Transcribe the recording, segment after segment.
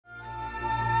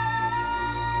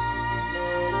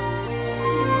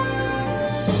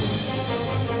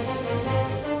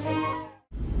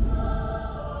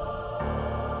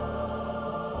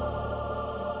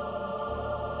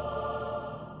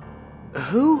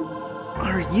Who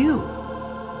are you?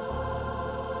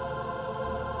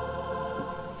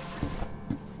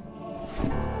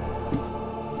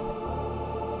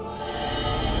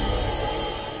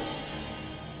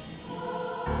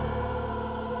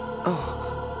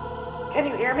 Oh. Can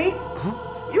you hear me?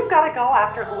 Huh? You've got to go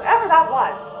after whoever that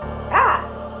was. Fast!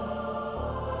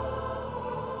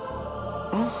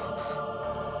 Oh.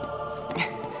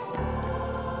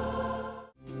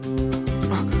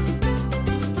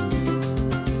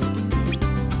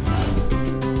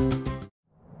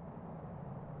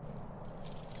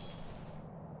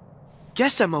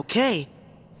 Guess I'm okay.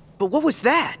 But what was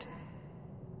that?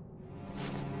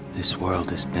 This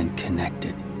world has been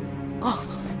connected. Oh,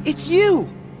 it's you!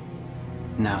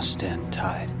 Now stand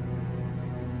tied.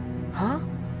 Huh?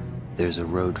 There's a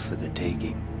road for the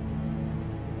taking.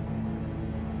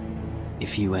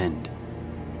 If you end,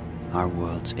 our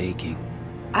world's aching.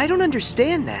 I don't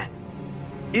understand that.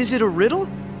 Is it a riddle?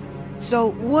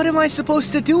 So what am I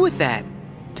supposed to do with that?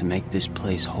 To make this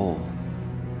place whole,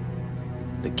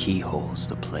 the keyhole's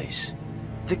the place.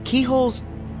 The keyhole's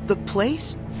the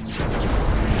place?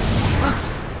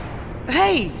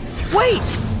 Hey, wait!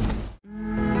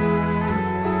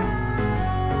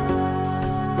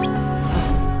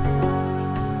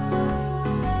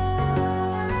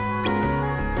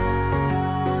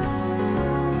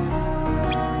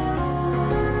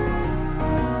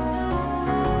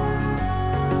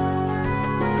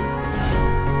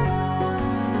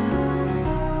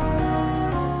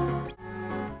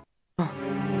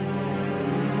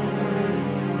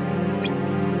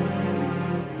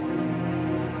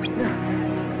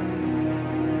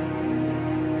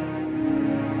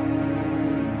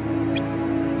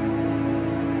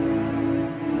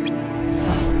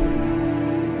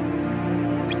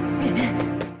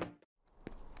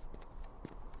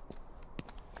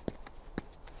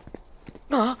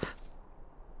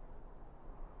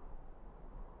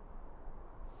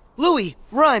 Louie,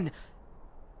 run!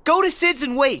 Go to Sid's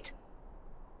and wait!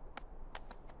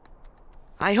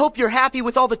 I hope you're happy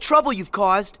with all the trouble you've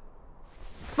caused.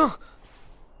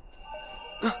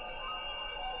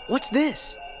 What's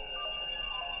this?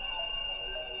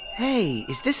 Hey,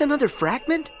 is this another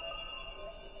fragment?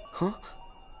 Huh?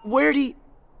 Where'd he...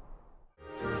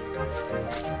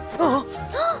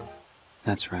 Oh!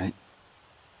 That's right.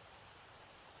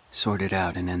 Sort it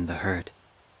out and end the hurt.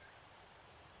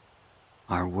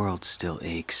 Our world still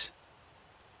aches.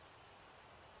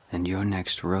 And your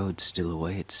next road still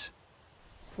awaits.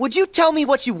 Would you tell me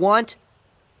what you want?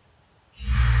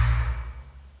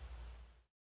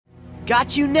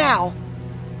 Got you now.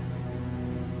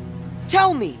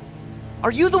 Tell me,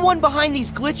 are you the one behind these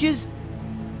glitches?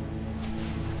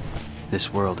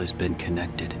 This world has been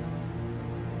connected.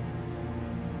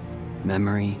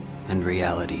 Memory and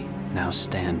reality now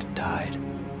stand tied.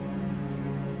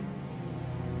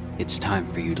 It's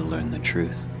time for you to learn the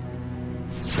truth.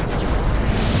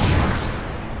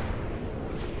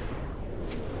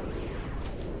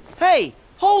 Hey,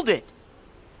 hold it!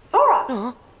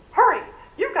 Sora! Hurry!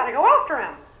 You've got to go after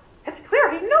him! It's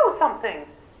clear he knows something!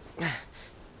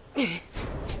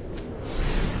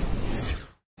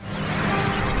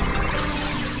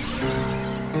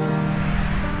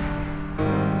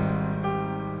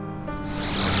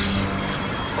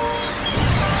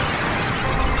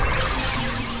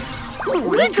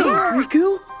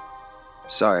 Riku?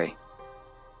 Sorry.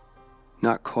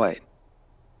 Not quite.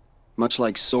 Much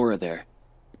like Sora there.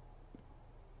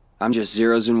 I'm just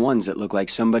zeros and ones that look like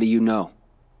somebody you know.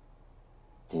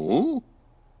 Oh?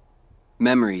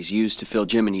 Memories used to fill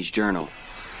Jiminy's journal.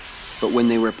 But when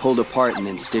they were pulled apart and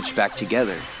then stitched back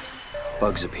together,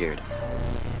 bugs appeared.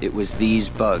 It was these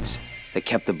bugs that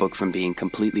kept the book from being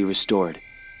completely restored.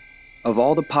 Of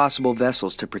all the possible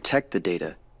vessels to protect the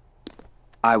data,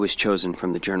 I was chosen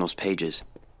from the journal's pages.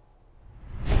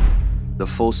 The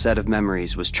full set of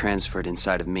memories was transferred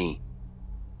inside of me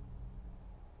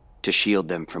to shield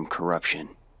them from corruption.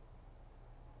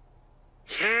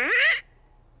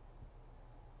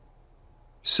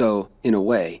 So, in a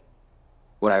way,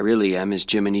 what I really am is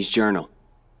Jiminy's journal.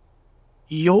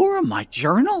 You're my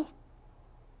journal?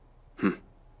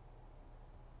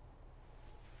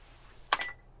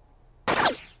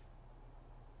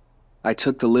 I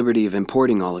took the liberty of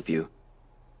importing all of you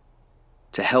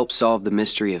to help solve the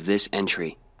mystery of this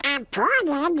entry.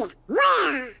 Imported?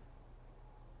 Where?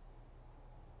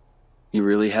 You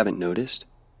really haven't noticed?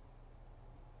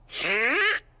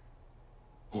 Huh?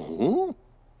 Oh?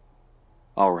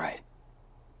 All right.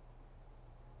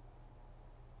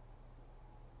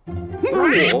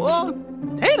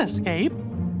 Data escape?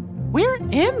 We're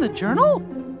in the journal?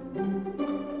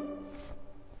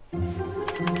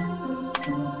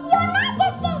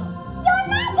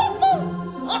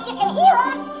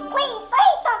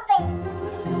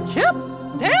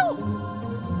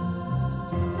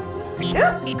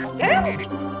 Tim?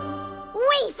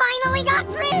 We finally got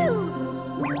through!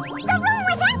 The room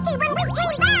was empty when we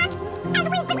came back, and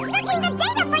we've been searching the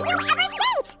data for you ever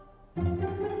since!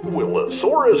 Well,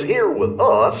 Sora's here with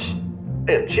us,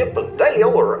 and Chip and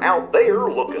Dale are out there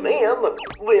looking in,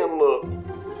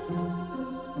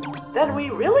 Then we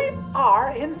really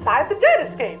are inside the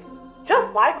datascape,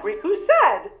 just like Riku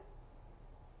said.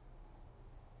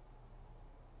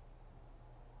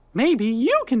 Maybe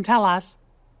you can tell us.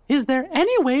 Is there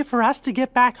any way for us to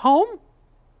get back home?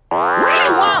 Oh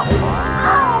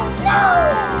no!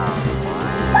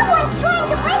 Someone's trying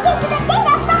to break into the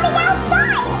data from the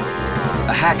outside!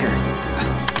 A hacker.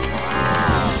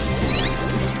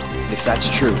 If that's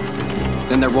true,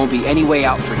 then there won't be any way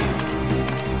out for you.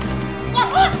 You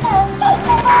have to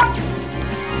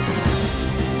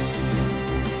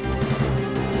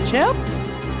escape, Chip?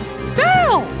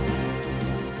 Dale!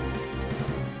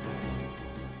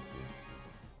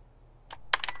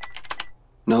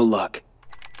 No luck.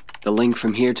 The link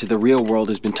from here to the real world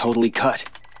has been totally cut.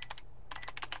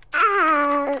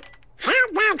 how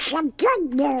about some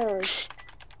good news?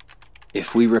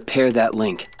 If we repair that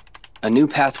link, a new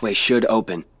pathway should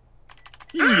open.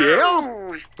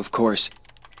 Yeah? Of course,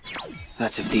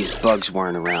 that's if these bugs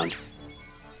weren't around.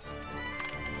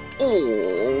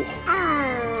 Oh.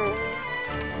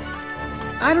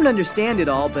 I don't understand it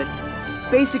all, but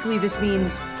basically this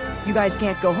means you guys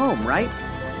can't go home, right?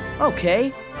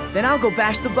 Okay, then I'll go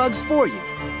bash the bugs for you.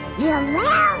 You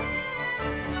will?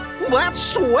 That's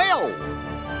swell!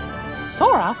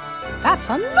 Sora, that's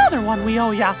another one we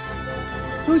owe ya.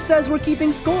 Who says we're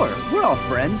keeping score? We're all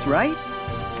friends, right?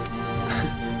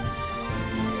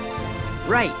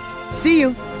 Right. See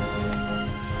you.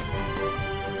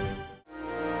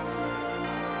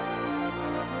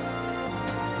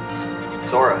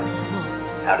 Sora,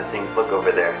 how do things look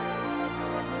over there?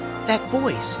 That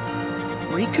voice.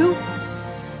 Riku?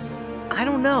 I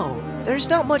don't know. There's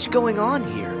not much going on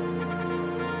here.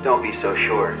 Don't be so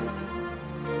sure.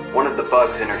 One of the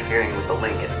bugs interfering with the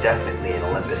link is definitely in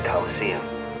Olympus Coliseum.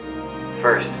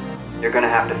 First, you're gonna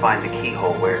have to find the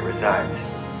keyhole where it resides.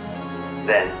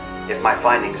 Then, if my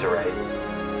findings are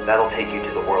right, that'll take you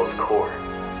to the world's core.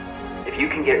 If you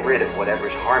can get rid of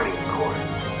whatever's harming the core,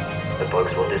 the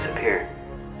bugs will disappear.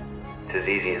 It's as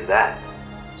easy as that.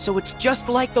 So it's just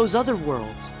like those other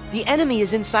worlds. The enemy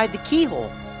is inside the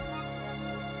keyhole.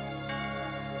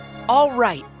 All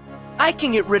right. I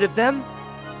can get rid of them.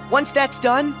 Once that's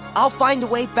done, I'll find a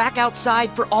way back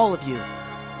outside for all of you.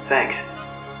 Thanks.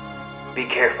 Be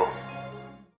careful.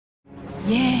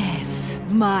 Yes,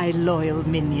 my loyal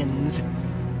minions.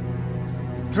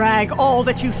 Drag all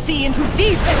that you see into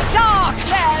deepest darkness!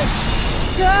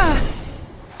 Ah!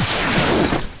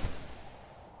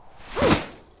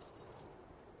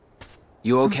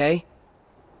 You okay?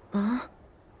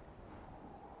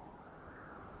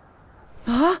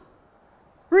 Huh?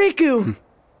 Riku!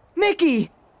 Mickey!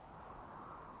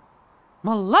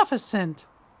 Maleficent!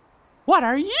 What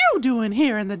are you doing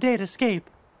here in the datascape?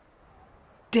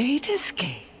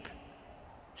 Datascape?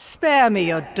 Spare me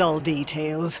your dull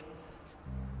details.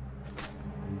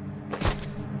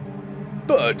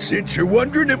 But since you're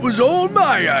wondering, it was all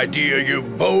my idea, you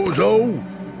bozo!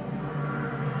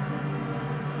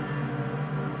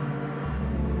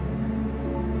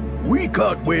 We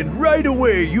caught wind right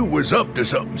away you was up to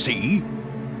something, see?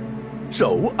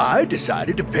 So I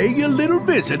decided to pay you a little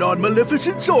visit on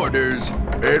Maleficent's orders.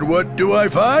 And what do I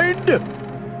find?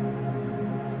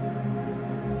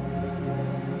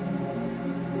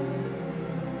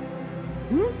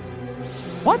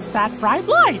 What's that bright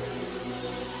light?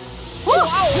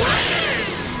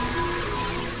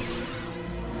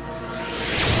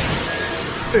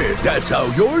 And that's how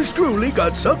yours truly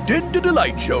got sucked into the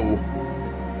light show.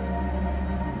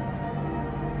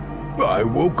 I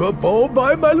woke up all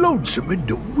by my lonesome in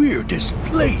the weirdest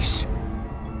place.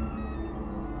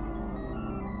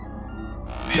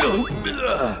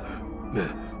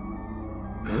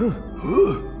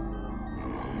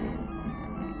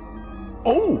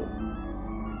 Oh!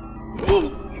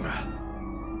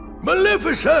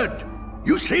 Maleficent!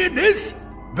 You seeing this?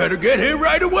 Better get here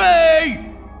right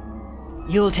away!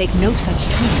 You'll take no such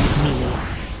time with me.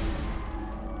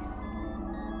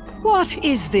 What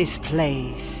is this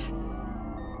place?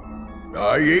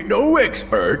 I ain't no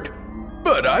expert,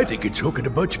 but I think it's hooking a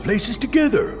bunch of places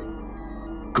together.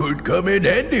 Could come in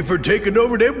handy for taking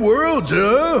over them worlds,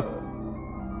 huh?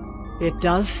 It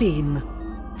does seem.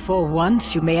 For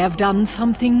once you may have done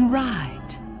something right.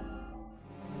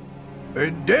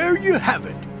 And there you have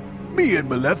it. Me and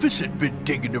Maleficent been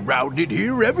digging around in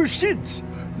here ever since.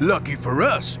 Lucky for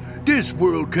us, this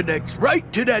world connects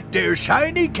right to that there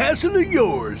shiny castle of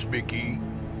yours, Mickey.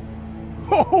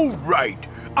 Oh, right.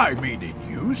 I mean, it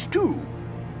used to.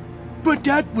 But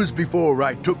that was before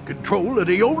I took control of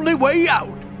the only way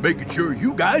out, making sure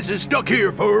you guys are stuck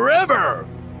here forever.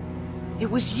 It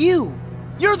was you.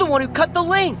 You're the one who cut the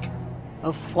link.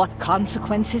 Of what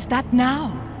consequence is that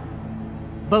now?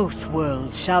 Both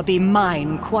worlds shall be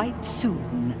mine quite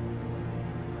soon.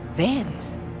 Then,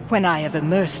 when I have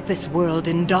immersed this world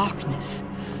in darkness,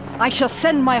 I shall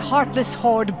send my heartless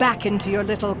horde back into your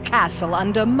little castle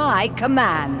under my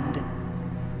command.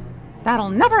 That'll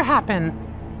never happen.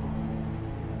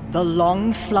 The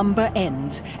long slumber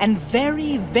ends, and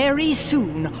very, very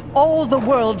soon, all the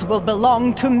worlds will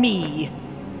belong to me.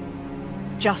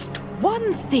 Just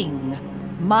one thing.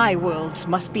 My worlds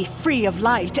must be free of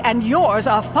light, and yours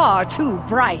are far too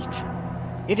bright.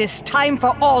 It is time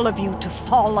for all of you to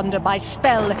fall under my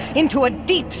spell into a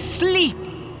deep sleep.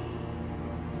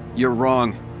 You're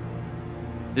wrong.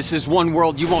 This is one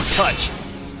world you won't touch.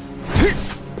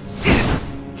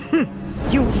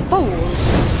 You fools!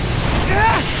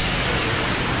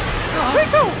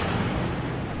 Riku!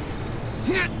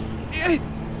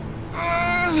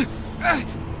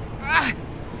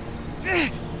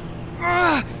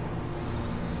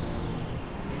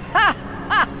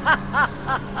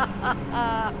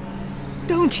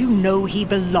 Don't you know he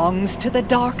belongs to the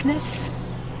darkness?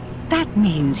 That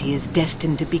means he is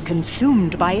destined to be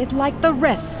consumed by it like the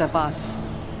rest of us.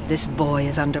 This boy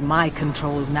is under my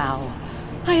control now.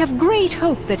 I have great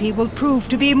hope that he will prove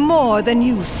to be more than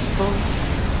useful.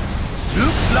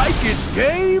 Looks like it's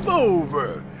game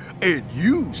over. And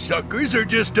you suckers are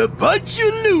just a bunch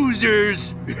of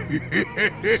losers.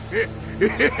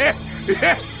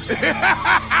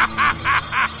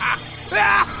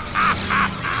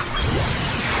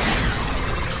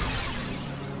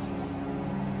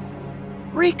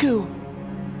 Riku!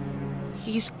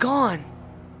 He's gone.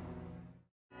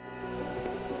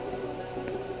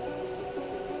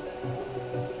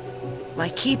 My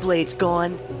Keyblade's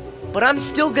gone, but I'm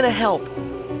still gonna help.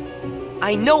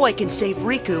 I know I can save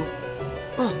Riku.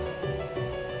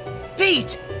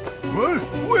 Pete! What?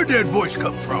 Where'd that voice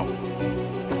come from?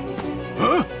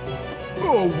 Huh?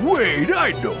 Oh, wait,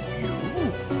 I know you.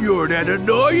 You're that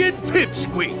annoying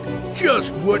pipsqueak.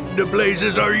 Just what in the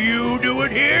blazes are you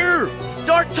doing here?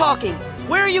 Start talking.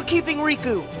 Where are you keeping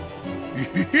Riku?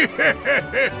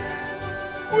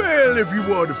 Well, if you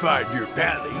want to find your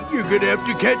pally, you're gonna have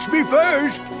to catch me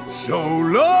first. So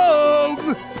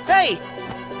long! Hey!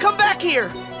 Come back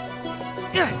here!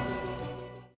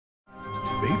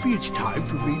 Maybe it's time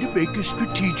for me to make a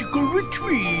strategical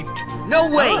retreat. No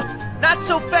way! Not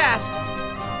so fast!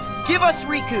 Give us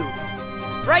Riku!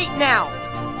 Right now!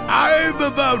 I've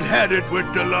about had it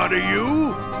with the lot of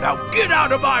you. Now get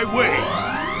out of my way!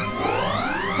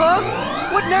 Huh?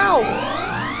 What now?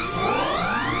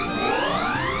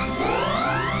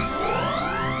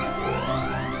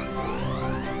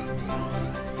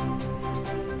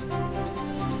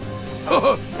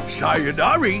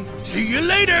 Sayonari! See you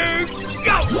later!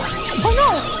 Go! Oh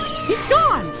no! He's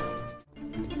gone!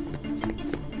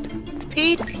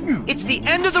 Pete, it's the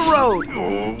end of the road!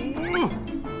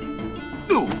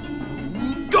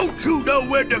 Don't you know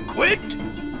when to quit?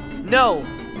 No.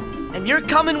 And you're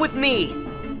coming with me.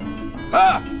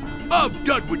 Ha! I'm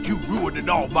done with you ruining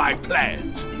all my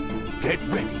plans. Get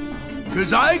ready,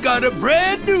 because I got a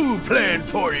brand new plan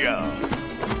for you.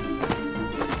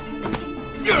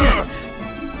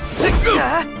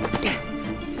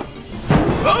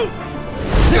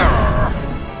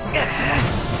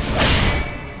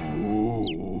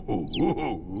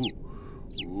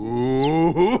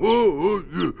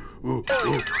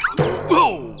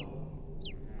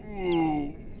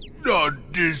 Not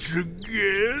this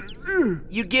again.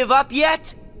 You give up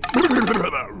yet?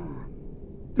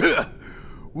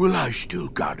 Well, I still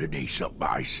got an ace up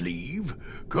my sleeve.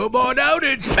 Come on out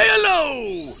and say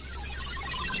hello!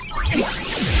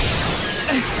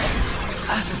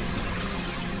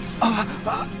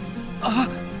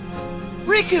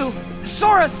 Riku!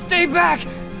 Sora, stay back!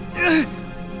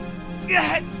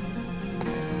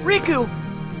 Riku!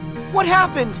 What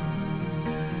happened?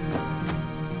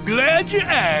 Glad you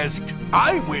asked.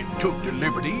 I went and took the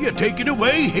liberty of taking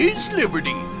away his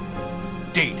liberty.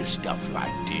 Data stuff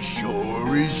like this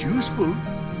sure is useful.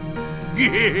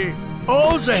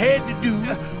 All I had to do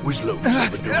was load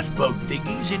some of those bug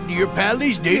thingies into your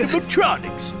pally's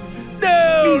datatronics.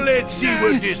 Now let's see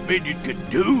what this minion can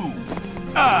do.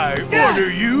 I order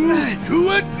you to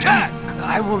attack.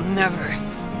 I will never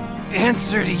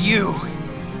answer to you.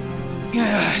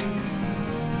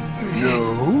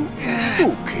 No?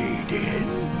 Okay then.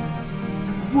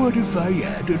 What if I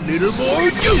add a little more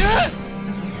juice?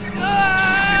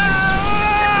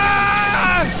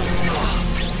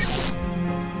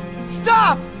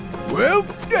 Stop! Well,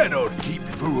 that ought to keep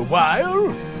you for a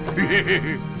while.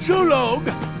 So long.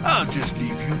 I'll just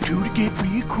leave you two to get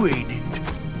reacquainted.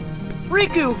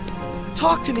 Riku!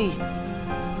 Talk to me!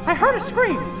 I heard a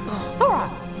scream. Sora,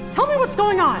 tell me what's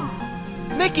going on.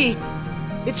 Mickey!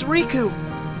 It's Riku!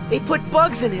 They put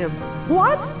bugs in him!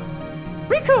 What?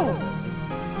 Riku!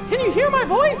 Can you hear my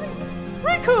voice?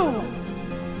 Riku!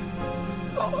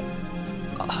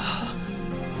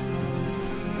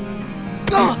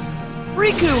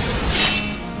 Riku!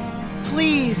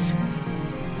 Please!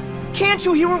 Can't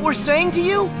you hear what we're saying to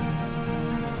you?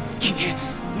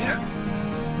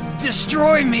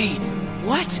 Destroy me!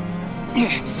 What?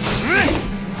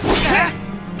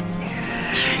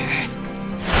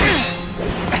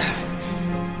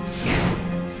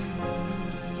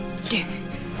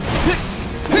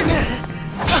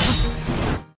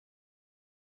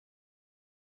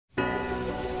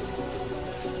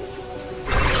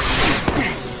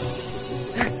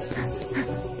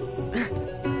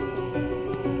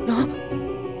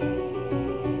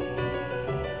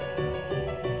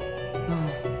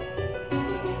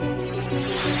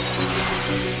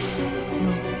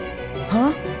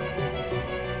 Huh?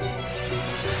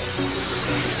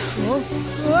 Oh.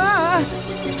 Ah!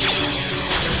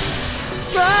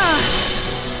 Ah!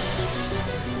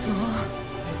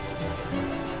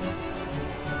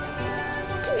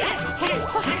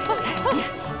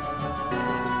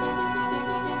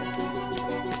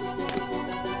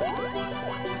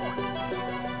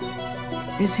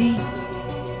 Is he?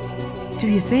 Do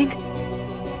you think?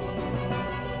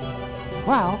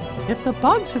 Well, if the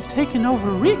bugs have taken over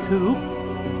Riku,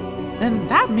 then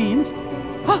that means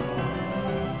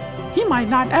he might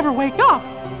not ever wake up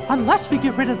unless we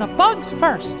get rid of the bugs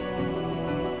first.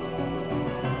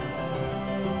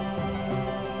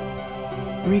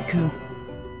 Riku.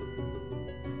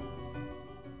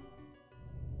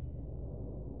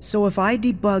 So if I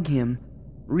debug him,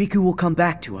 Riku will come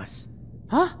back to us.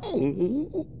 Huh?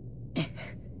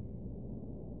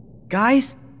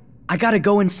 Guys, I gotta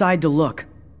go inside to look.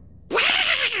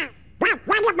 But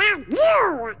what about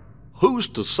you? Who's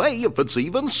to say if it's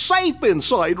even safe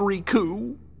inside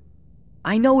Riku?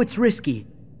 I know it's risky,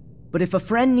 but if a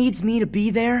friend needs me to be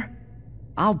there,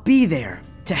 I'll be there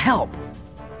to help.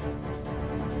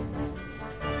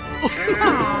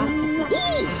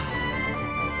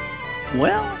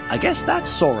 Well, I guess that's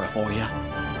Sora for you.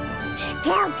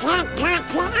 Still can't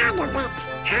talk you out of it,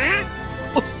 huh?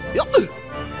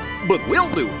 But we'll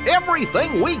do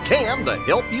everything we can to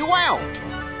help you out.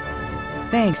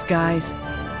 Thanks, guys.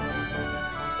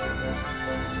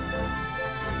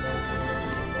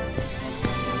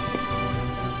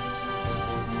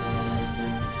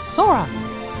 Sora,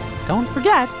 don't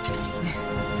forget,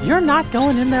 you're not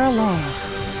going in there alone.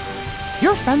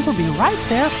 Your friends will be right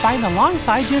there fighting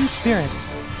alongside you in spirit,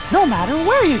 no matter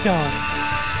where you go.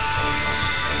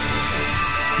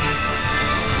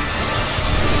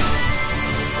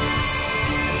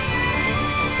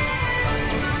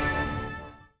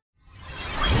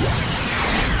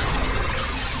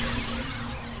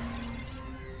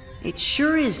 It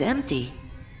sure is empty.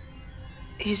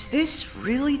 Is this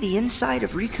really the inside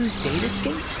of Riku's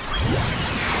datascape?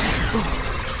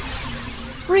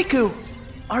 Riku,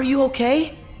 are you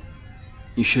okay?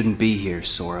 You shouldn't be here,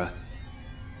 Sora.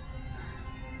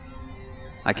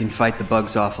 I can fight the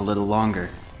bugs off a little longer.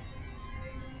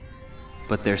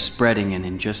 But they're spreading, and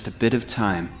in just a bit of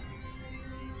time,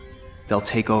 they'll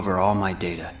take over all my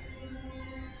data.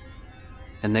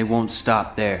 And they won't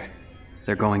stop there.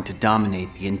 They're going to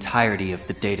dominate the entirety of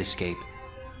the datascape.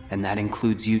 And that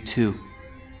includes you too.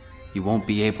 You won't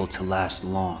be able to last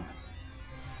long.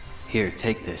 Here,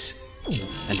 take this,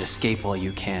 and escape while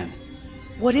you can.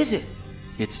 What is it?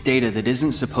 It's data that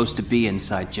isn't supposed to be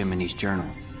inside Jiminy's journal.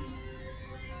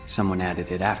 Someone added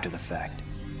it after the fact.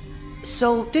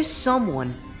 So this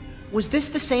someone, was this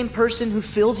the same person who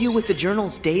filled you with the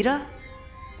journal's data?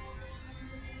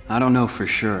 I don't know for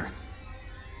sure.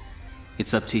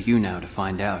 It's up to you now to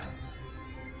find out.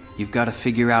 You've got to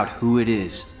figure out who it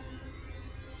is.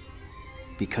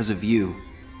 Because of you,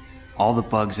 all the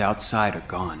bugs outside are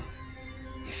gone.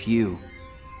 If you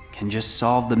can just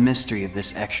solve the mystery of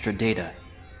this extra data,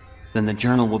 then the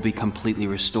journal will be completely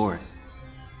restored.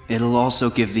 It'll also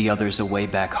give the others a way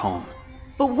back home.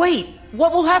 But wait,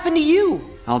 what will happen to you?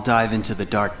 I'll dive into the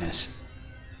darkness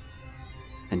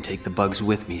and take the bugs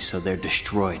with me so they're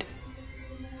destroyed.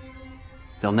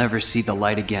 They'll never see the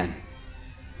light again.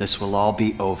 This will all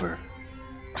be over.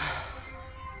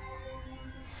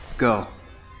 Go.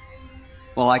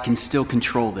 While I can still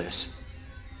control this.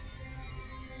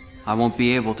 I won't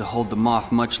be able to hold them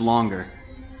off much longer.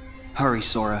 Hurry,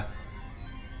 Sora.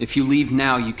 If you leave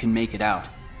now, you can make it out.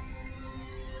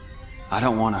 I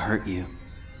don't want to hurt you.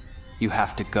 You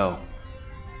have to go.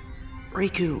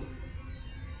 Riku,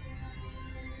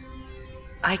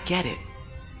 I get it.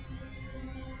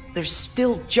 There's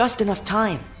still just enough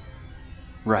time.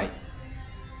 Right.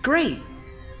 Great.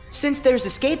 Since there's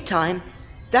escape time,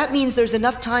 that means there's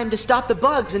enough time to stop the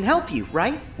bugs and help you,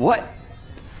 right? What?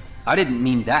 I didn't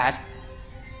mean that.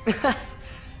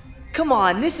 Come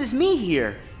on, this is me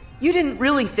here. You didn't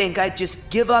really think I'd just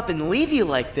give up and leave you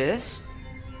like this.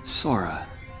 Sora.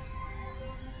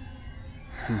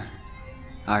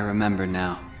 I remember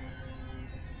now.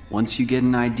 Once you get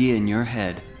an idea in your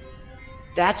head...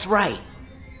 That's right.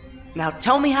 Now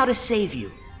tell me how to save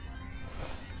you.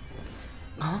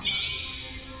 Huh?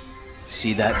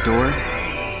 See that door?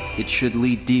 It should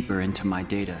lead deeper into my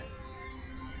data.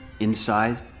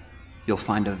 Inside, you'll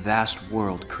find a vast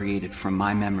world created from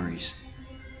my memories.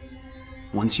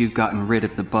 Once you've gotten rid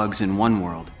of the bugs in one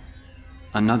world,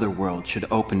 another world should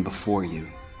open before you.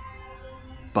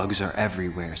 Bugs are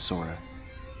everywhere, Sora.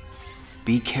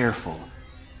 Be careful.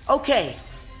 Okay.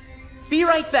 Be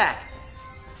right back.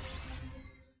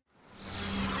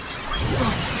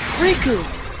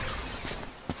 Riku!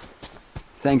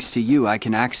 Thanks to you, I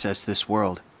can access this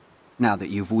world, now that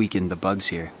you've weakened the bugs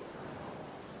here.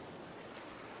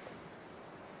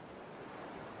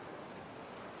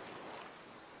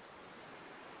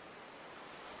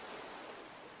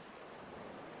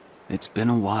 It's been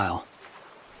a while.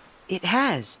 It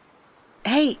has.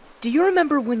 Hey, do you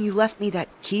remember when you left me that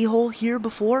keyhole here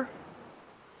before?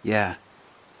 Yeah.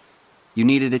 You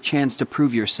needed a chance to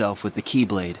prove yourself with the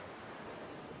Keyblade.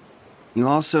 You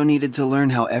also needed to learn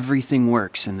how everything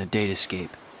works in the Datascape.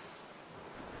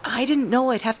 I didn't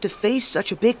know I'd have to face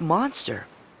such a big monster.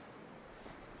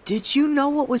 Did you know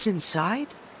what was inside?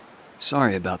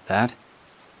 Sorry about that.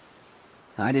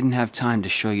 I didn't have time to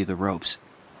show you the ropes.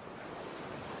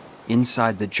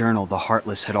 Inside the journal, the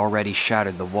Heartless had already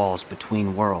shattered the walls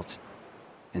between worlds.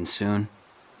 And soon,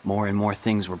 more and more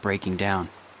things were breaking down.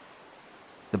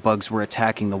 The bugs were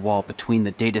attacking the wall between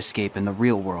the Datascape and the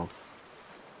real world.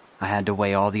 I had to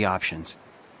weigh all the options.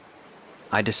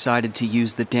 I decided to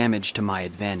use the damage to my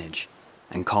advantage,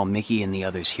 and call Mickey and the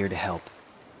others here to help.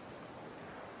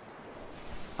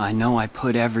 I know I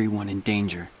put everyone in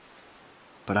danger,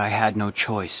 but I had no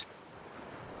choice.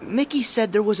 Mickey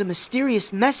said there was a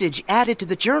mysterious message added to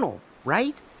the journal,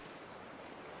 right?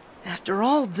 After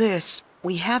all this,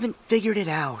 we haven't figured it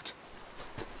out.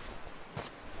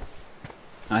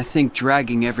 I think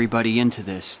dragging everybody into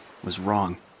this was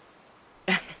wrong.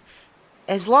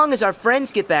 As long as our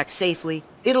friends get back safely,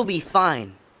 it'll be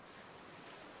fine.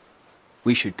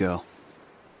 We should go.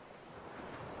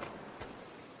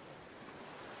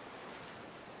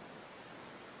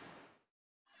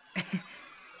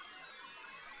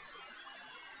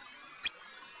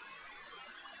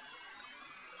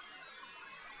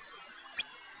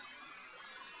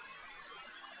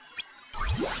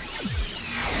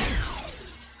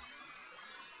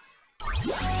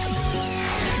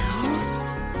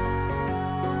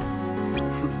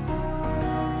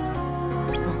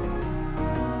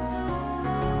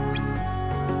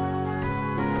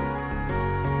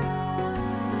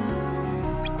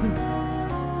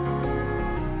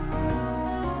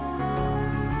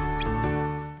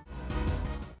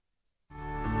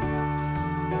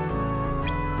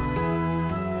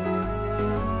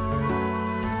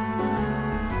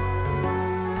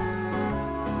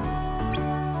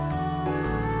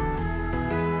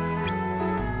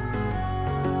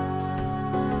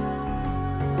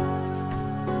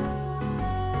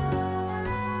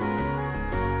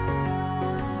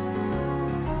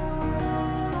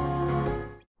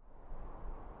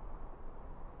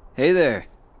 Hey there.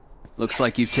 Looks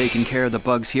like you've taken care of the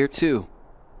bugs here too.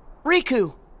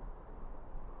 Riku!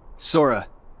 Sora,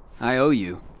 I owe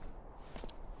you.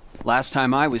 Last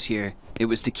time I was here, it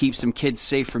was to keep some kids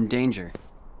safe from danger.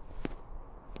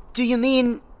 Do you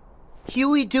mean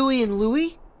Huey, Dewey, and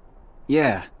Louie?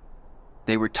 Yeah.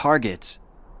 They were targets,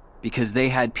 because they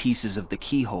had pieces of the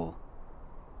keyhole.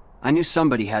 I knew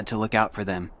somebody had to look out for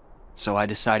them, so I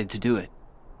decided to do it.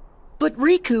 But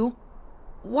Riku,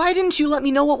 why didn't you let me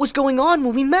know what was going on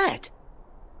when we met?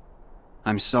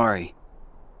 I'm sorry.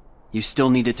 You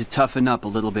still needed to toughen up a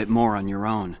little bit more on your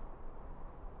own.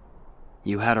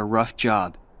 You had a rough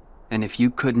job, and if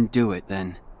you couldn't do it,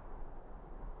 then...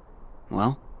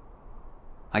 well,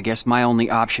 I guess my only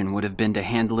option would have been to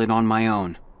handle it on my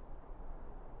own.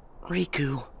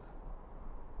 Riku.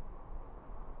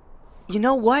 You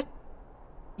know what?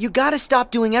 You gotta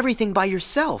stop doing everything by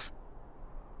yourself.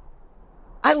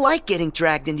 I like getting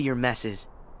dragged into your messes.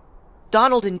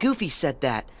 Donald and Goofy said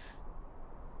that.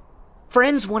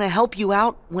 Friends want to help you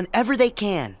out whenever they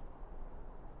can.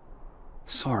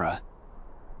 Sora,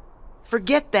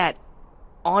 Forget that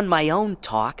on my own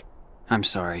talk. I'm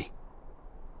sorry.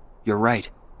 You're right.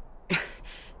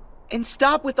 And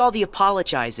stop with all the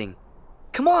apologizing.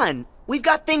 Come on, we've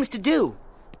got things to do.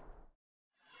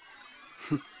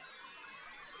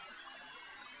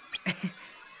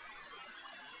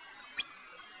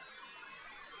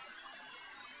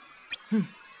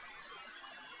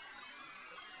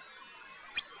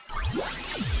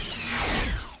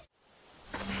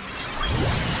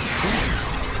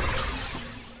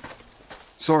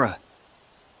 Sora,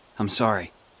 I'm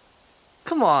sorry.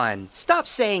 Come on, stop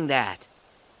saying that.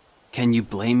 Can you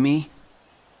blame me?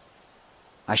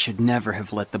 I should never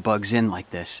have let the bugs in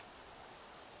like this.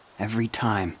 Every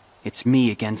time, it's me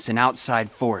against an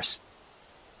outside force.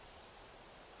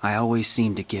 I always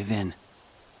seem to give in.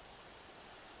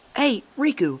 Hey,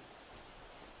 Riku.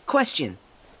 Question.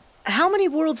 How many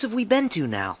worlds have we been to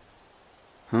now?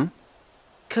 Huh?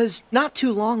 'Cause not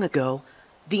too long ago,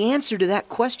 the answer to that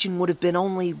question would have been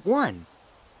only one.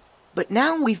 But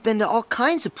now we've been to all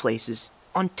kinds of places,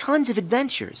 on tons of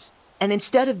adventures. And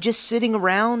instead of just sitting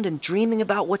around and dreaming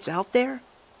about what's out there,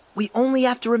 we only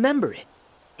have to remember it.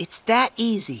 It's that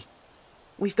easy.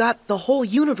 We've got the whole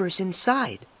universe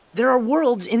inside. There are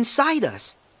worlds inside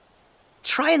us.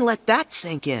 Try and let that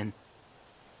sink in.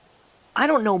 I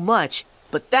don't know much,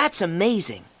 but that's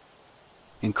amazing.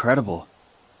 Incredible.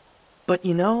 But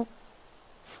you know,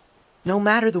 no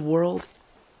matter the world,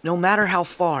 no matter how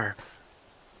far,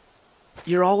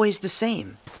 you're always the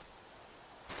same.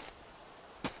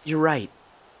 You're right.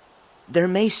 There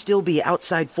may still be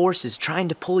outside forces trying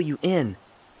to pull you in,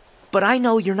 but I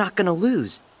know you're not gonna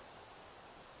lose.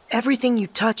 Everything you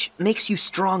touch makes you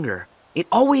stronger. It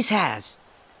always has.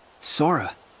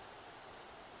 Sora.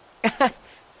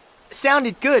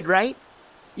 Sounded good, right?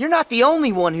 You're not the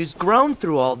only one who's grown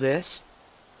through all this.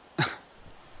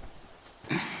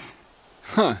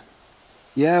 Huh.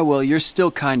 Yeah, well, you're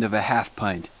still kind of a half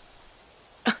pint.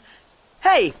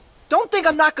 Hey, don't think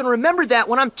I'm not gonna remember that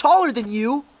when I'm taller than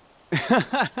you.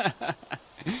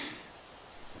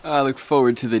 I look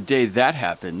forward to the day that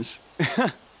happens.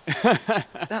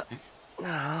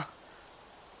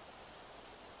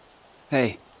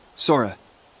 Hey, Sora.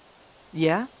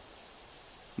 Yeah?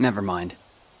 Never mind.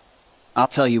 I'll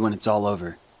tell you when it's all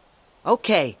over.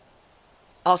 Okay.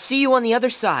 I'll see you on the other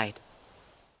side.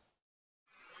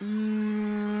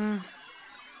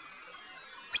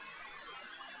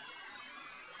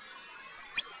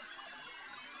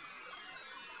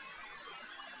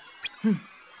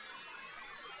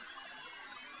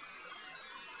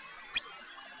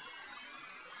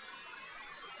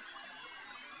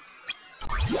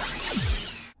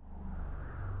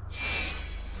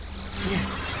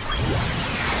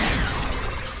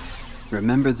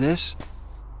 Remember this?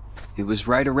 It was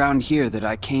right around here that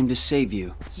I came to save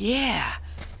you. Yeah.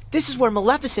 This is where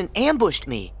Maleficent ambushed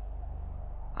me.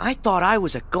 I thought I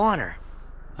was a goner.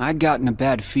 I'd gotten a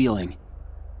bad feeling.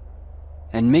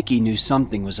 And Mickey knew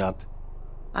something was up.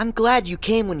 I'm glad you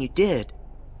came when you did.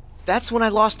 That's when I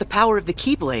lost the power of the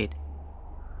Keyblade.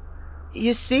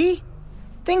 You see?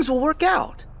 Things will work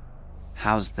out.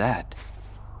 How's that?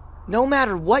 No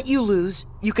matter what you lose,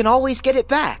 you can always get it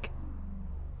back.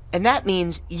 And that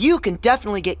means you can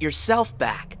definitely get yourself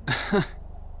back.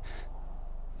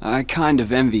 I kind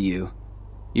of envy you.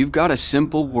 You've got a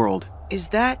simple world. Is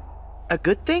that a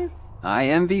good thing? I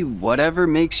envy whatever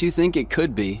makes you think it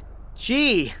could be.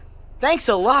 Gee, thanks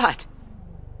a lot.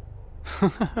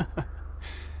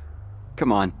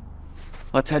 Come on,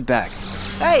 let's head back.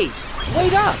 Hey,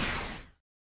 wait up!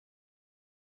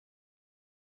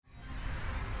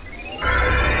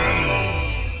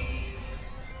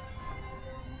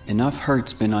 Enough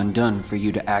hurt's been undone for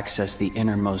you to access the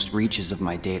innermost reaches of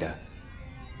my data.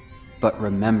 But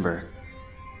remember,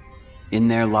 in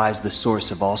there lies the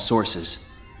source of all sources.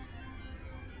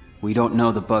 We don't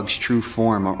know the bug's true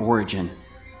form or origin,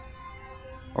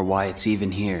 or why it's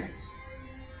even here.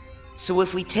 So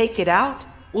if we take it out,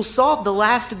 we'll solve the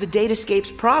last of the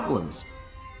Datascape's problems.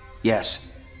 Yes.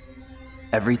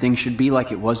 Everything should be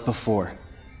like it was before.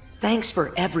 Thanks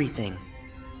for everything.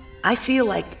 I feel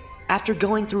like, after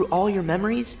going through all your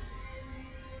memories,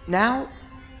 now,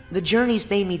 the journey's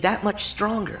made me that much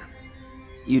stronger.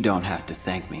 You don't have to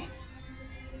thank me.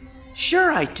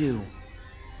 Sure I do.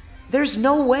 There's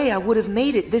no way I would have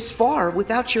made it this far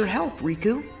without your help,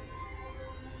 Riku.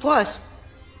 Plus,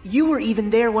 you were even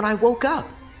there when I woke up.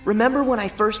 Remember when I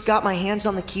first got my hands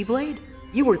on the Keyblade?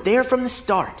 You were there from the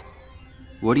start.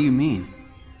 What do you mean?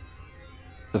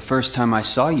 The first time I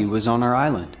saw you was on our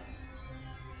island.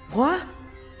 What?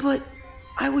 But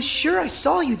I was sure I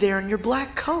saw you there in your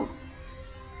black coat.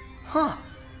 Huh.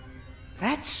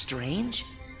 That's strange.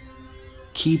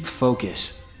 Keep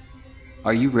focus.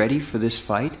 Are you ready for this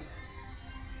fight?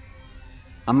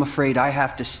 I'm afraid I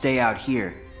have to stay out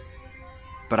here,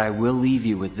 but I will leave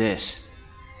you with this.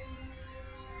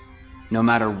 No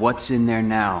matter what's in there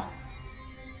now,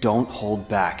 don't hold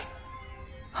back.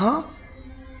 Huh?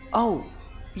 Oh,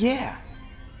 yeah.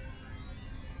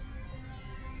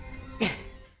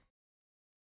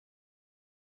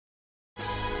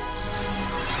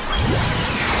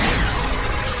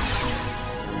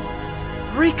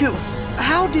 Riku,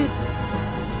 how did...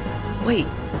 Wait,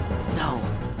 no.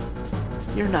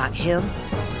 You're not him.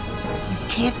 You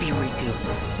can't be Riku.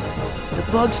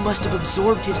 The bugs must have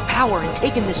absorbed his power and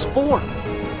taken this form.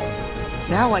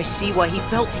 Now I see why he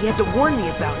felt he had to warn me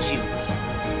about you.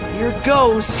 Here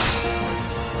goes.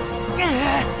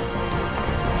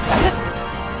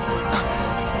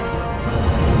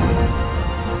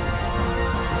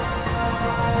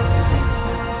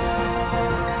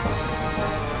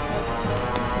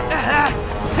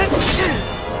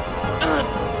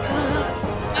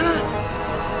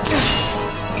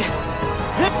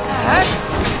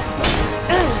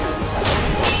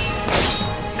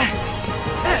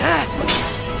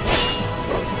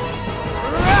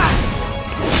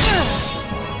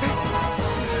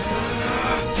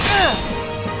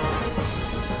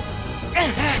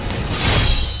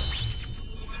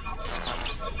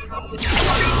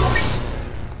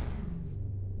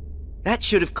 That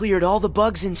should have cleared all the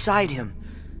bugs inside him.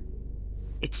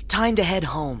 It's time to head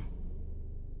home.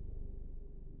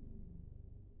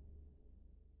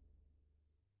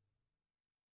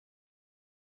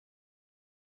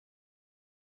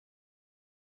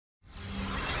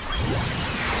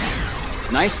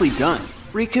 Nicely done.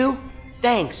 Riku,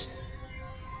 thanks.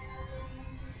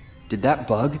 Did that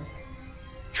bug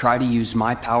try to use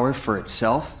my power for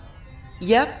itself?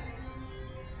 Yep.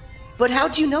 But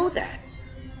how'd you know that?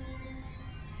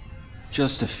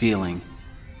 Just a feeling.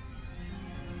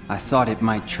 I thought it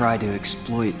might try to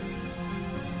exploit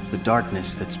the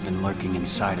darkness that's been lurking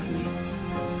inside of me.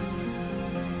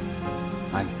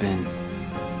 I've been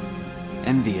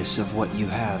envious of what you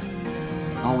have,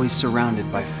 always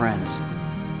surrounded by friends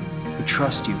who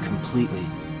trust you completely.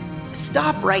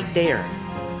 Stop right there.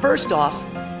 First off,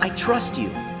 I trust you.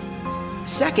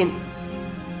 Second,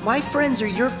 my friends are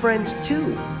your friends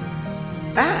too.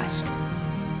 Ask.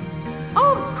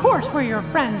 Of course we're your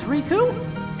friends, Riku.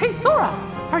 Hey, Sora,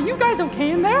 are you guys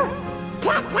okay in there?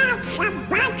 Pick out some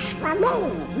bugs for me,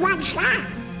 what's that?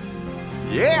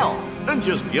 Yeah, and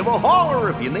just give a holler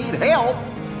if you need help.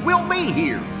 We'll be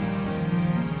here.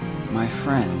 My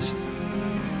friends.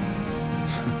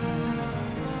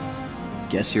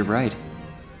 Guess you're right.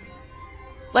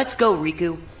 Let's go,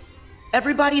 Riku.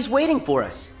 Everybody's waiting for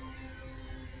us.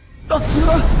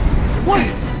 What?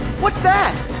 What's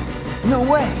that? No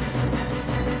way!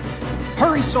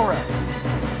 Hurry, Sora!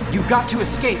 You've got to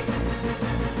escape.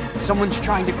 Someone's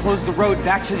trying to close the road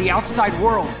back to the outside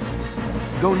world.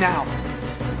 Go now,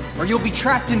 or you'll be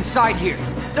trapped inside here.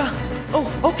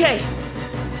 Oh, okay.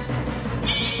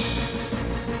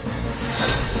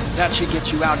 That should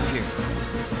get you out of here.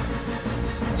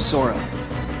 Sora,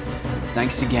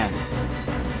 thanks again.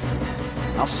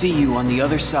 I'll see you on the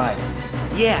other side.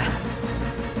 Yeah,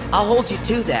 I'll hold you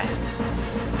to that.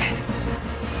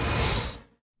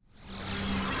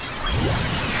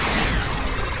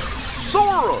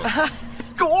 Sora!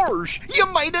 Gosh, you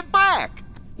made it back!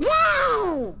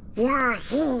 Yay! You're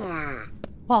here.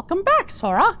 Welcome back,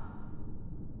 Sora.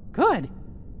 Good.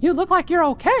 You look like you're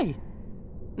okay.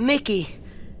 Mickey,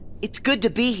 it's good to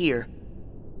be here.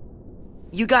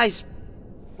 You guys,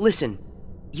 listen,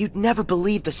 you'd never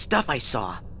believe the stuff I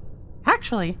saw.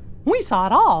 Actually, we saw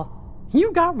it all.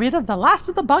 You got rid of the last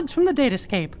of the bugs from the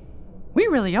datascape. We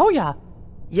really owe ya.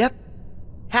 Yep.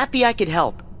 Happy I could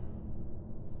help.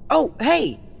 Oh,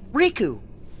 hey, Riku.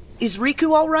 Is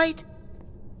Riku all right?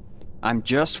 I'm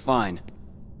just fine.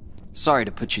 Sorry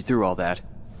to put you through all that.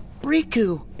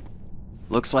 Riku.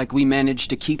 Looks like we managed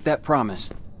to keep that promise.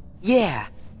 Yeah.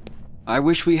 I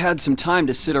wish we had some time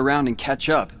to sit around and catch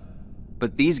up,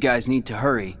 but these guys need to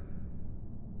hurry.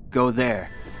 Go there.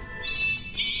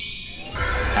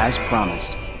 As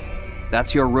promised.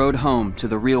 That's your road home to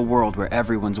the real world where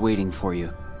everyone's waiting for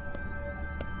you.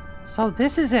 So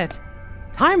this is it.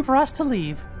 Time for us to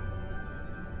leave.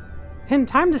 And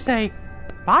time to say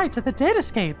bye to the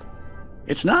datascape.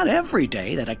 It's not every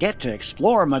day that I get to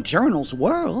explore my journal's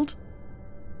world.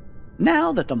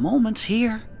 Now that the moment's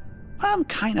here, I'm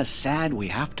kinda sad we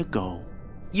have to go.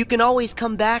 You can always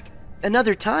come back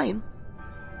another time.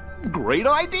 Great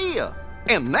idea!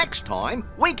 And next time,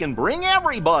 we can bring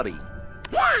everybody!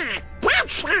 Yeah, that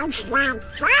sounds like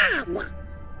fun!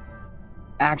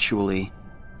 Actually,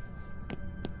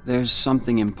 there's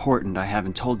something important I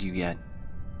haven't told you yet.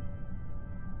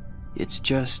 It's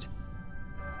just...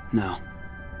 no.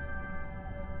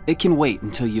 It can wait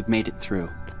until you've made it through.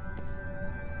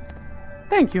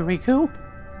 Thank you, Riku.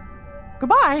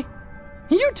 Goodbye.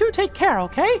 You two take care,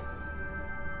 okay?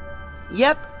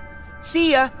 Yep.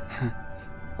 See ya.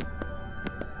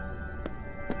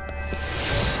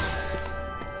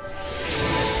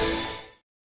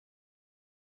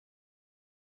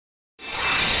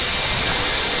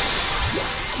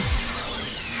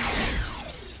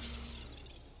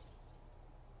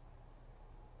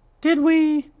 Did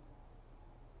we...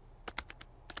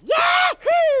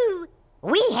 Yahoo!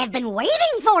 We have been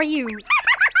waiting for you! You're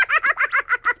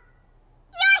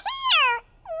here!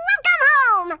 Welcome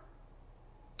home!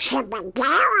 Chip and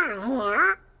Dale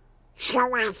are here,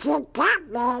 so I think that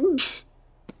means...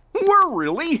 We're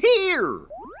really here!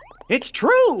 It's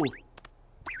true!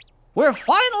 We're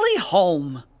finally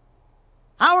home.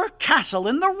 Our castle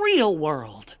in the real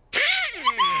world.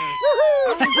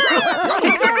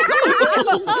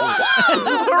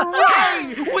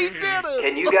 Hooray! We did it!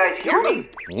 Can you guys hear me?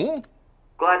 Huh?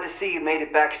 Glad to see you made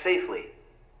it back safely.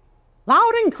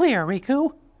 Loud and clear,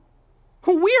 Riku.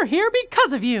 We're here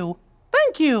because of you.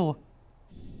 Thank you.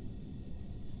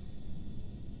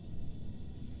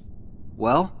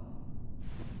 Well,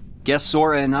 guess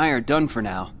Sora and I are done for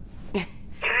now. What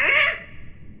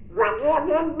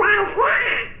do you mean by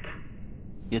that?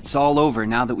 It's all over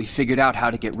now that we figured out how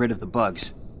to get rid of the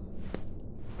bugs.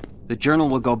 The journal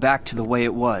will go back to the way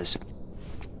it was.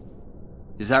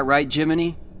 Is that right,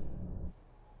 Jiminy?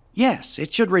 Yes,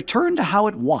 it should return to how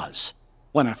it was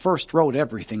when I first wrote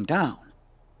everything down.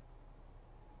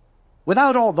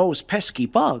 Without all those pesky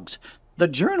bugs, the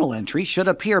journal entry should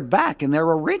appear back in their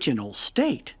original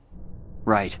state.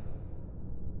 Right.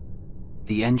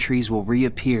 The entries will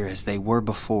reappear as they were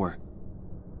before.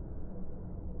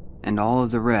 And all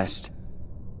of the rest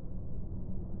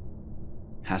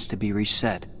has to be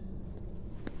reset.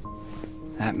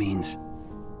 That means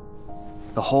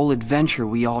the whole adventure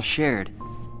we all shared.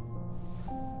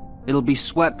 It'll be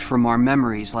swept from our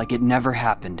memories like it never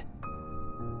happened.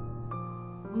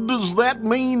 Does that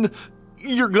mean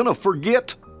you're gonna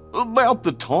forget about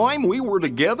the time we were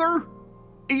together?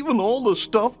 Even all the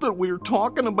stuff that we're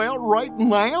talking about right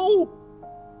now?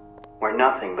 We're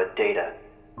nothing but data.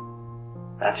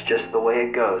 That's just the way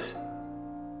it goes.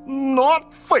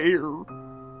 Not fair.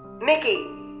 Mickey,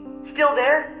 still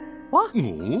there? What?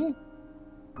 Hmm?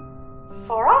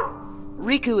 Sora?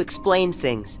 Riku explained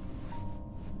things.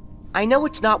 I know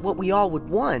it's not what we all would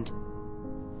want,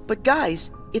 but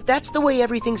guys, if that's the way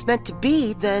everything's meant to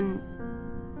be, then...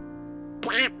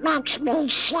 That makes me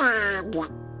sad.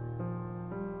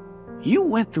 You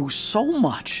went through so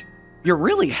much. You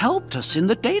really helped us in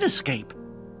the datascape.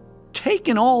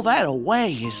 Taking all that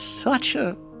away is such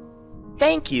a...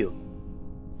 Thank you.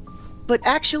 But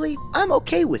actually, I'm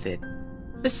okay with it.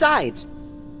 Besides,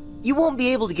 you won't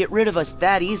be able to get rid of us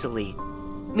that easily.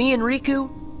 Me and Riku,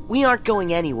 we aren't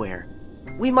going anywhere.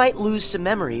 We might lose some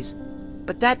memories,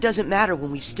 but that doesn't matter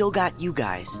when we've still got you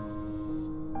guys.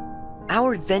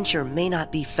 Our adventure may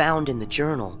not be found in the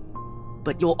journal,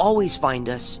 but you'll always find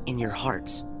us in your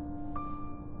hearts.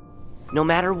 No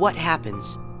matter what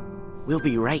happens, we'll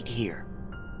be right here.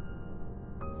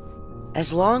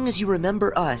 As long as you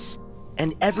remember us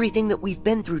and everything that we've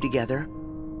been through together,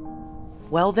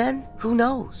 well then, who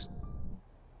knows?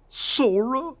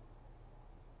 Sora?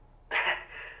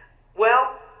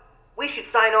 Well, we should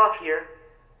sign off here.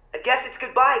 I guess it's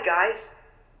goodbye, guys.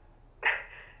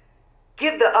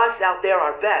 Give the us out there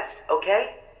our best,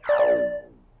 okay? Oh!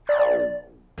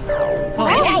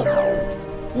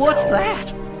 What's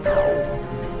that?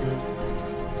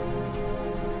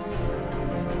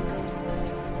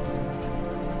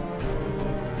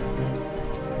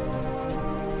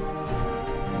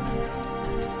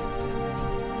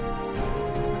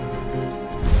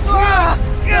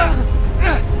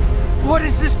 What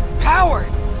is this power?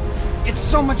 It's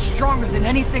so much stronger than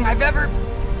anything I've ever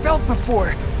felt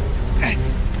before.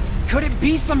 Could it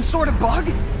be some sort of bug?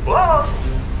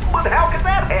 But how could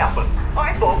that happen?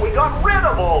 I thought we got rid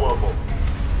of all of them.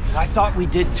 I thought we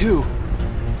did too.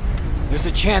 There's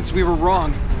a chance we were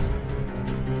wrong.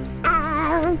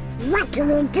 What do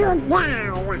we do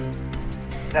now?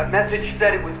 That message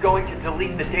said it was going to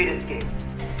delete the datascape.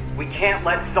 We can't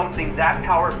let something that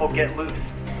powerful get loose.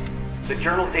 The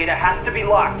journal data has to be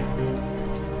locked.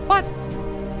 But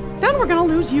then we're gonna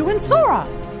lose you and Sora,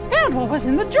 and what was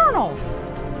in the journal.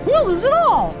 We'll lose it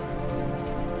all.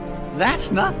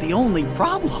 That's not the only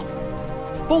problem.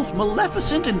 Both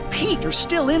Maleficent and Pete are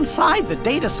still inside the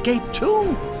datascape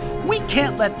too. We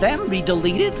can't let them be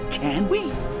deleted, can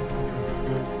we?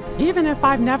 Even if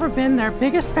I've never been their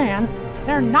biggest fan,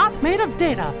 they're not made of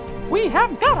data. We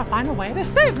have gotta find a way to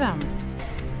save them.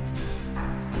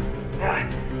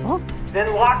 Huh?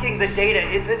 Then locking the data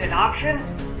isn't an option?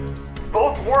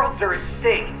 Both worlds are at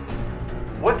stake.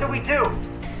 What do we do?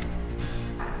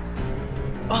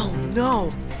 Oh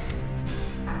no.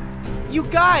 You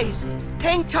guys,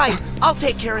 hang tight. I'll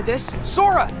take care of this.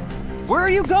 Sora! Where are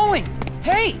you going?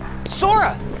 Hey,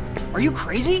 Sora! Are you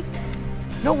crazy?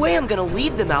 No way I'm gonna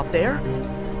leave them out there.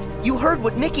 You heard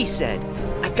what Mickey said.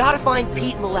 I gotta find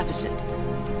Pete and Maleficent.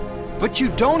 But you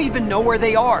don't even know where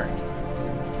they are.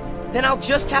 Then I'll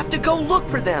just have to go look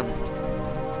for them.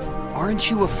 Aren't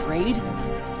you afraid?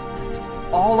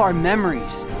 All our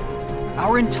memories,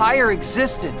 our entire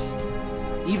existence,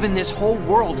 even this whole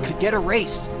world could get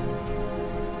erased.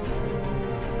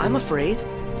 I'm afraid.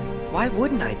 Why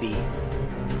wouldn't I be?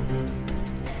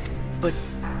 But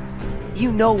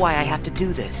you know why I have to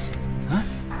do this. Huh?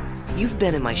 You've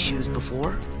been in my shoes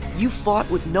before. You fought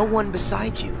with no one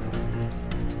beside you.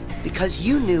 Because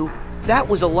you knew that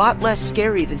was a lot less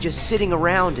scary than just sitting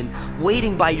around and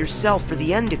waiting by yourself for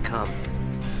the end to come.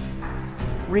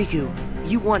 Riku,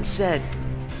 you once said,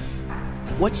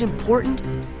 what's important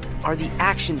are the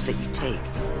actions that you take.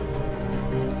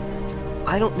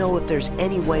 I don't know if there's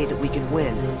any way that we can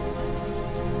win,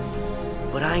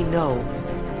 but I know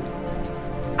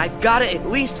I've gotta at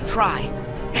least try.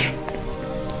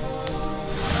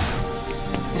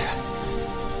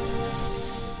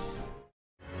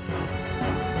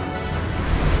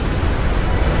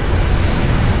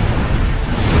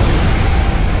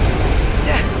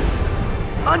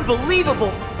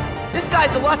 Unbelievable! This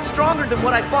guy's a lot stronger than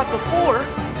what I fought before.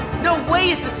 No way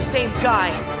is this the same guy.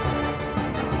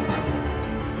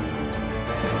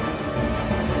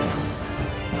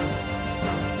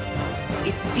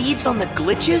 It feeds on the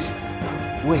glitches?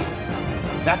 Wait,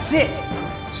 that's it!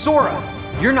 Sora,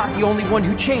 you're not the only one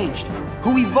who changed,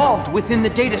 who evolved within the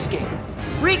datascape.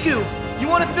 Riku, you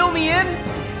want to fill me in?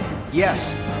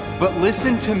 Yes, but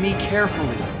listen to me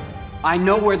carefully. I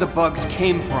know where the bugs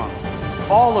came from.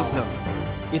 All of them.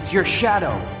 It's your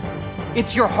shadow.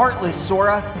 It's your Heartless,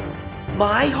 Sora.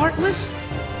 My Heartless?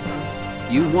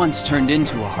 You once turned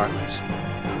into a Heartless.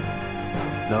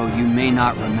 Though you may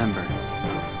not remember.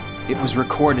 It was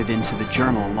recorded into the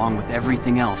journal along with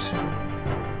everything else.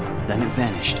 Then it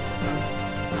vanished.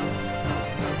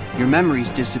 Your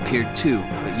memories disappeared too,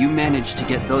 but you managed to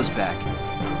get those back.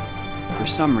 For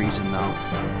some reason, though,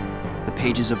 the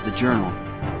pages of the journal,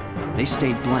 they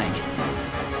stayed blank.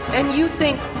 And you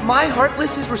think my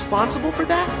Heartless is responsible for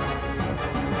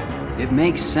that? It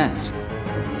makes sense.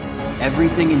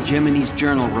 Everything in Jiminy's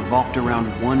journal revolved around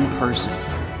one person.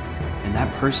 And that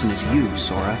person is you,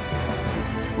 Sora.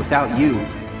 Without you,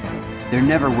 there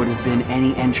never would have been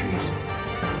any entries.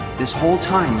 This whole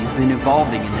time you've been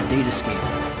evolving in the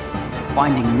datascape,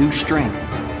 finding new strength.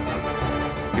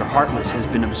 Your Heartless has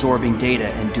been absorbing data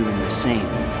and doing the same.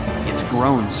 It's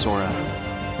grown, Sora.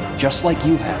 Just like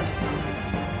you have.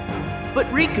 But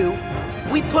Riku,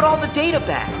 we put all the data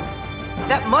back.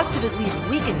 That must have at least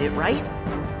weakened it, right?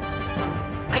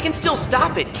 I can still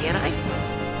stop it, can't I?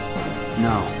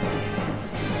 No.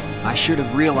 I should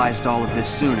have realized all of this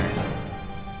sooner.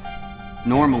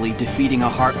 Normally, defeating a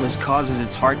Heartless causes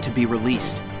its heart to be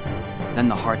released. Then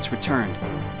the heart's returned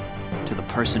to the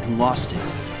person who lost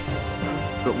it.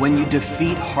 But when you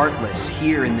defeat Heartless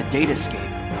here in the datascape,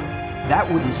 that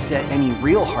wouldn't set any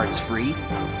real hearts free.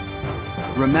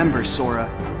 Remember, Sora,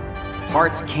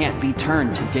 hearts can't be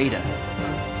turned to data.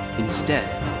 Instead,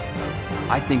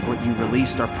 I think what you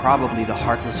released are probably the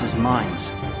Heartless's minds.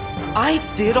 I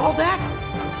did all that?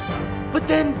 But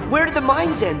then, where did the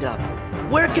minds end up?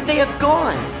 Where could they have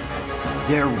gone?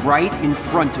 They're right in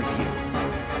front of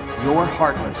you. Your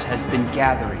Heartless has been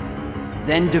gathering,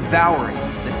 then devouring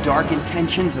the dark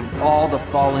intentions of all the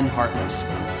fallen Heartless.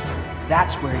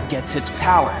 That's where it gets its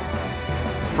power.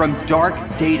 From dark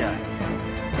data.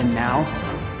 And now,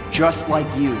 just like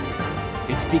you,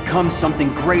 it's become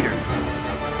something greater.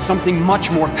 Something much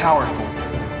more powerful.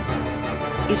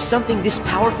 If something this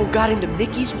powerful got into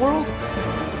Mickey's world?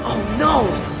 Oh no!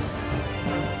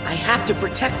 I have to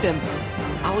protect them.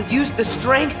 I'll use the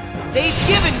strength they've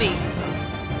given me!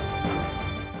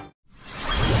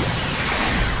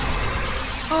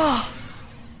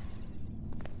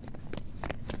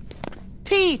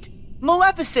 Pete!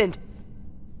 Maleficent!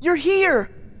 You're here!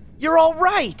 You're all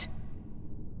right!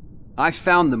 I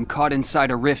found them caught inside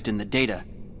a rift in the data.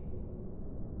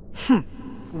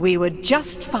 We were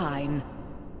just fine.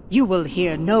 You will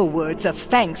hear no words of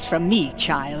thanks from me,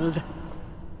 child.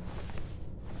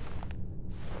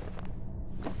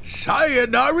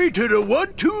 Sayonara to the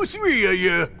 1, 2, 3 of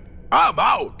you. I'm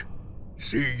out.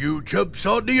 See you chumps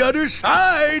on the other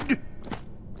side.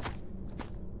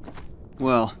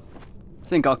 Well,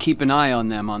 think I'll keep an eye on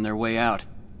them on their way out.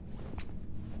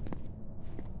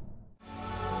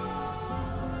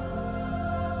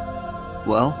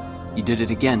 Well, you did it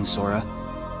again, Sora.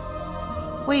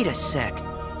 Wait a sec.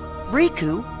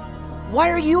 Riku, why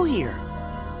are you here?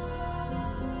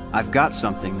 I've got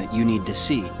something that you need to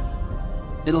see.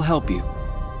 It'll help you.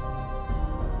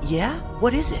 Yeah?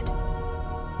 What is it?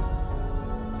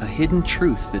 A hidden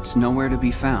truth that's nowhere to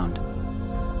be found,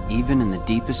 even in the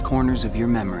deepest corners of your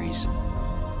memories.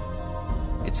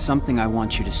 It's something I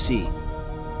want you to see,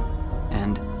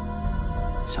 and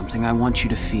something I want you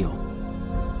to feel.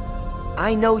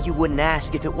 I know you wouldn't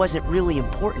ask if it wasn't really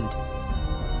important.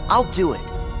 I'll do it.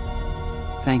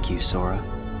 Thank you, Sora.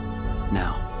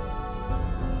 Now,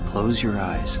 close your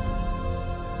eyes.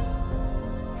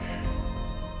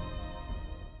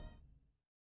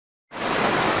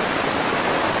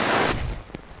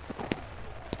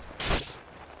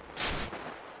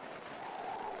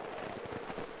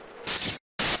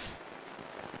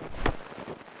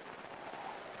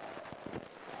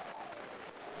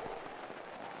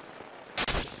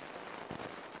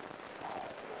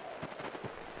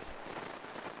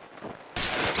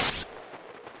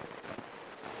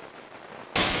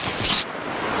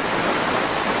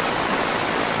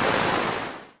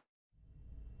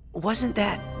 Wasn't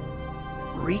that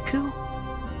Riku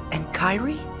and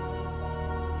Kairi?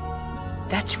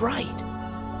 That's right.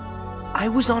 I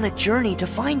was on a journey to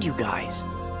find you guys.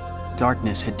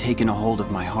 Darkness had taken a hold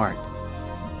of my heart,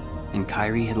 and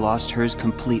Kairi had lost hers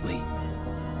completely.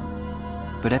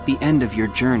 But at the end of your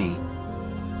journey,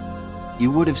 you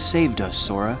would have saved us,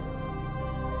 Sora.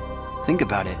 Think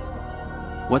about it.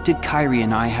 What did Kairi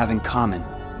and I have in common?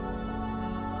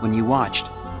 When you watched,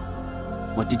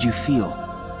 what did you feel?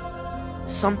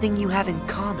 Something you have in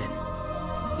common.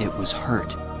 It was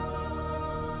hurt.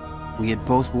 We had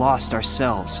both lost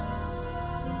ourselves,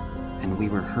 and we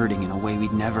were hurting in a way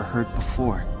we'd never hurt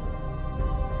before.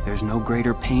 There's no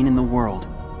greater pain in the world.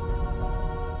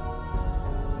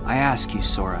 I ask you,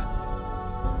 Sora,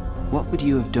 what would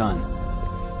you have done?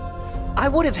 I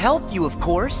would have helped you, of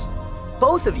course.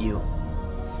 Both of you.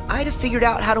 I'd have figured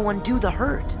out how to undo the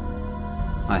hurt.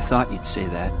 I thought you'd say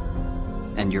that.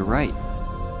 And you're right.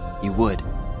 You would.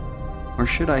 Or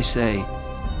should I say,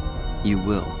 you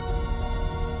will.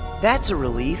 That's a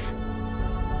relief.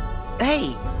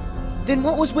 Hey, then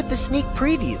what was with the sneak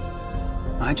preview?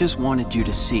 I just wanted you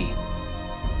to see.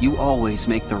 You always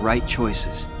make the right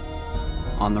choices.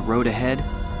 On the road ahead,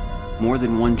 more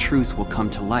than one truth will come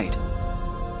to light.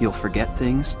 You'll forget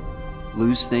things,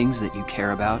 lose things that you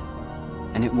care about,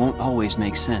 and it won't always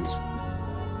make sense.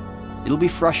 It'll be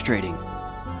frustrating,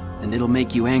 and it'll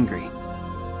make you angry.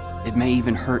 It may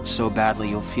even hurt so badly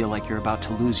you'll feel like you're about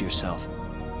to lose yourself.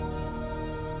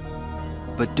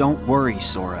 But don't worry,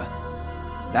 Sora.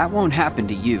 That won't happen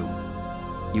to you.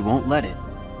 You won't let it.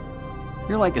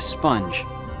 You're like a sponge.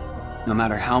 No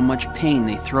matter how much pain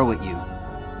they throw at you,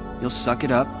 you'll suck it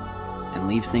up and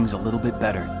leave things a little bit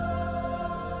better.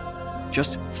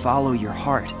 Just follow your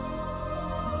heart,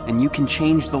 and you can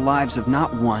change the lives of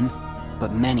not one,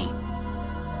 but many.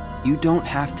 You don't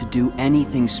have to do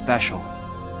anything special.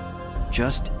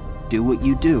 Just do what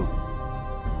you do.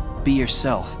 Be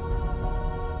yourself.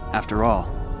 After all,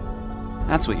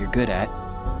 that's what you're good at.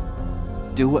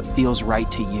 Do what feels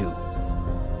right to you.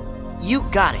 You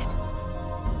got it.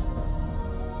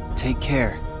 Take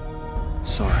care,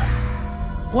 Sora.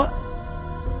 What?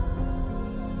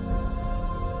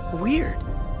 Weird.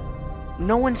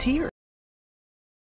 No one's here.